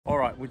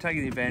right, we're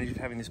taking the advantage of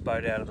having this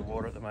boat out of the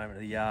water at the moment, of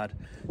the yard,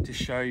 to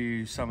show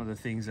you some of the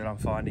things that I'm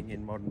finding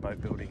in modern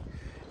boat building.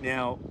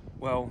 Now,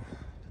 well,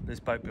 there's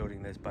boat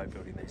building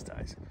these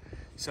days.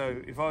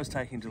 So if I was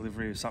taking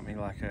delivery of something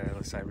like a,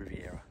 let's say,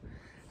 Riviera,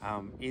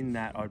 in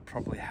that I'd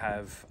probably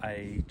have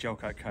a gel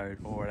coat code,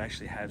 or I'd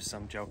actually have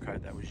some gel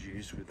coat that was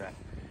used with that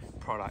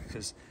product,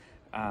 because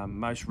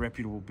most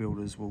reputable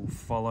builders will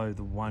follow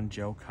the one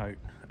gel coat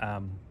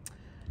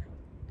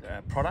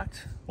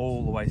product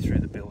all the way through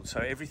the build, so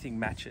everything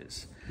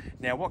matches.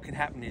 Now what can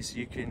happen is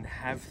you can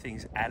have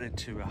things added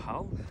to a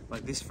hull,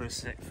 like this for a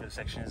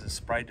section is a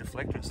spray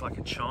deflector. It's like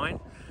a chine,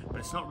 but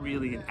it's not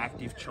really an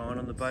active chine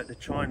on the boat. The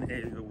chine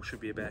angle should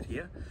be about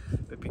here,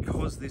 but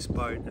because this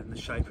boat and the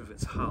shape of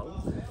its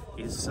hull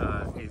is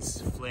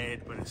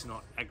flared, but it's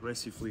not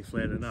aggressively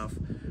flared enough,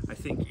 I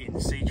think in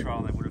sea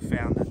trial they would have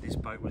found that this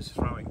boat was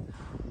throwing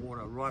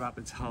water right up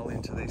its hull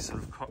into these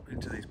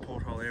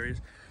porthole areas.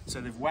 So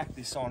they've whacked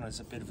this on as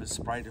a bit of a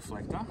spray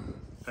deflector,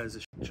 as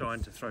a chine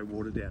to throw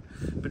water down.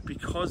 But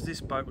because this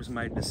boat was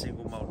made in a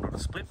single mould, not a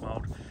split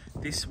mould,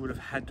 this would have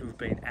had to have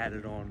been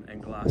added on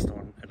and glassed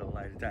on at a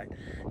later date.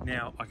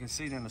 Now I can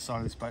see down the side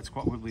of this boat, it's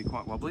quite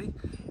wobbly.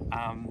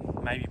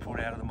 Maybe pulled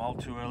out of the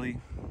mould too early,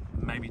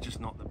 maybe just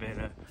not the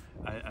better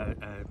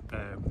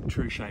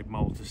true shape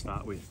mould to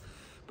start with.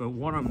 But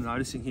what I'm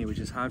noticing here, which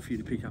is hard for you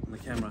to pick up on the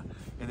camera,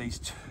 are these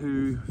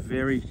two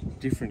very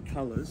different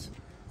colours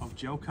of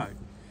gel coat.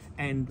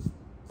 And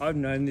I've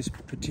known this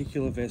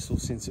particular vessel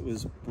since it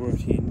was brought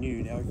here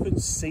new. Now I couldn't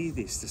see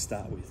this to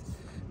start with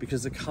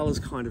because the colours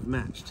kind of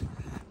matched.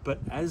 But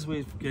as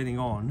we're getting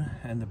on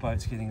and the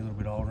boat's getting a little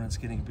bit older and it's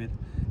getting a bit,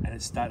 and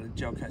it's started,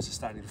 gel coats are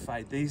starting to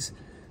fade, these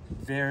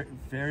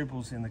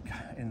variables in the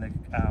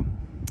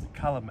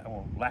colour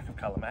or lack of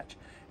colour match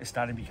is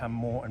starting to become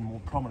more and more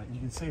prominent. You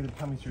can see them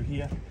coming through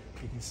here.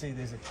 You can see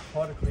there's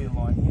quite a clear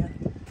line here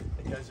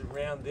that goes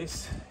around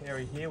this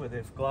area here where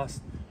they've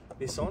glassed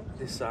this on,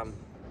 this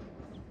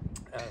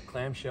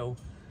clamshell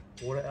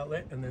water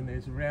outlet, and then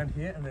there's around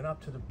here, and then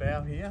up to the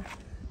bow here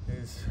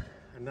there's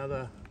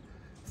another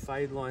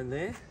fade line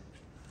there.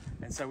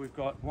 And so we've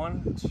got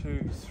 1,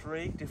 2,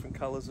 3 different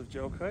colours of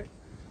gel coat,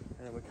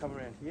 and then we come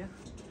around here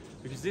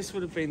because this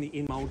would have been the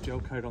in mould gel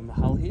coat on the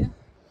hull here.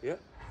 Yep.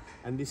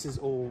 And this is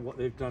all what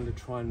they've done to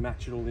try and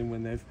match it all in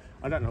when they've,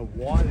 I don't know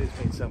why there's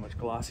been so much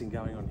glassing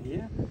going on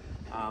here.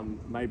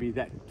 Maybe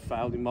that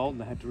failed in mould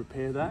and they had to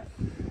repair that.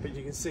 But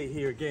you can see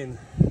here again,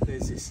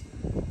 there's this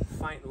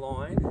faint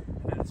line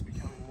and it's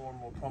becoming more and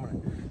more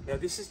prominent. Now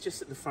this is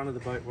just at the front of the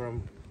boat where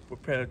we're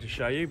proud to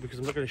show you, because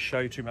I'm not going to show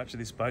you too much of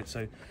this boat.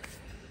 So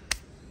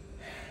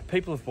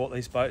people have bought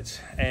these boats,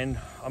 and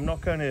I'm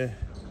not going to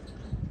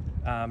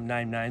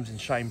name names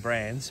and shame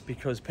brands,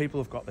 because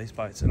people have got these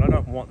boats and I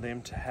don't want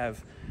them to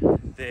have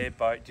their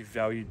boat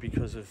devalued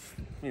because of,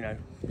 you know,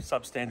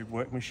 substandard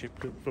workmanship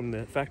from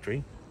the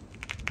factory.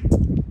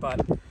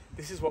 But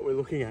this is what we're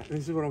looking at, and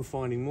this is what I'm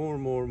finding more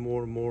and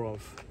more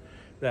of,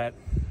 that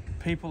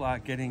people are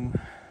getting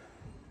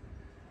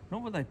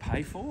not what they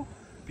pay for,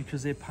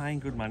 because they're paying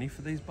good money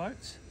for these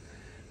boats,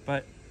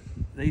 but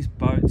these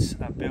boats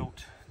are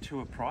built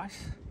to a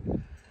price,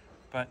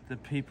 but the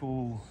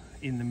people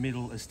in the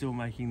middle are still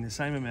making the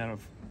same amount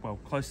of, well,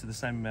 close to the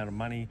same amount of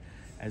money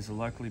as a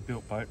locally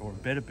built boat or a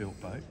better built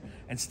boat,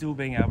 and still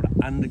being able to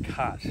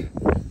undercut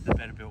the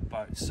better built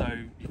boat. So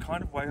you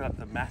kind of weigh up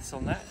the maths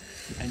on that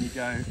and you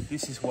go,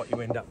 this is what you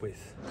end up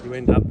with. You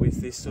end up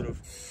with this sort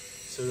of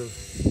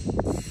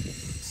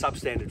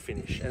substandard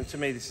finish, and to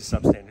me this is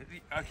substandard.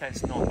 Okay,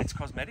 it's not, it's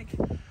cosmetic,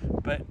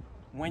 but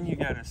when you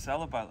go to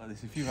sell a boat like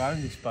this, if you've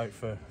owned this boat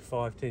for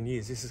 5-10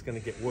 years, this is going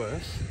to get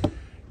worse.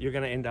 You're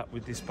going to end up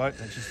with this boat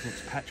that just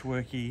looks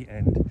patchworky,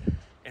 and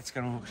it's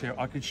going to look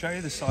terrible. I could show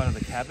you the side of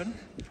the cabin,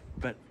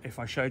 but if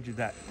I showed you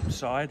that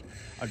side,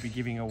 I'd be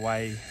giving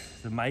away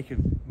the make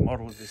and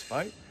model of this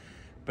boat.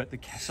 But the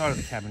side of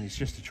the cabin is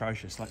just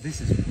atrocious. Like,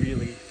 this is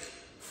really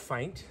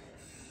faint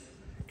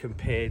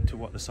compared to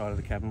what the side of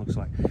the cabin looks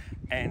like.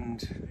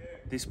 And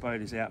this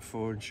boat is out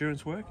for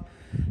insurance work,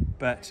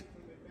 but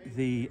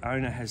the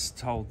owner has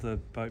told the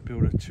boat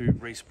builder to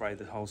respray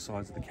the whole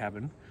sides of the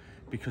cabin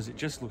because it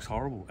just looks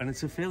horrible. And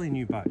it's a fairly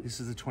new boat. This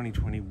is a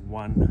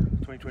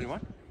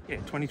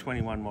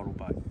 2021 model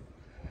boat.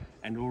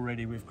 And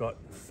already we've got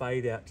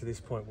fade out to this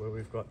point where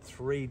we've got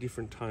 3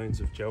 different tones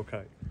of gel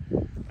coat.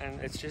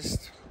 And it's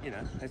just, you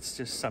know, it's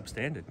just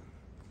substandard.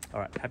 All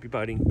right, happy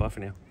boating. Bye for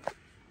now.